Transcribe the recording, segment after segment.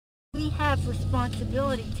have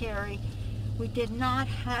responsibility, Terry. We did not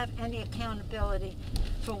have any accountability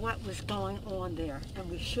for what was going on there, and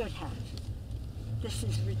we should have. This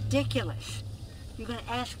is ridiculous. You're going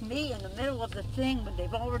to ask me in the middle of the thing when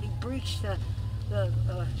they've already breached the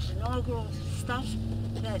inaugural stuff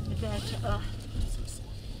that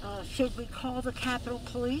should we call the Capitol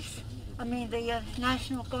Police? I mean the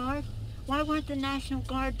National Guard? Why weren't the National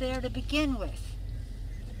Guard there to begin with?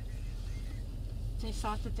 They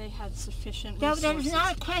thought that they had sufficient resources. That is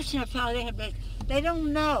not a question of how they had been. They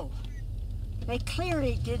don't know. They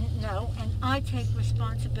clearly didn't know, and I take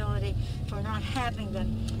responsibility for not having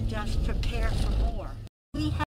them just prepare for more. We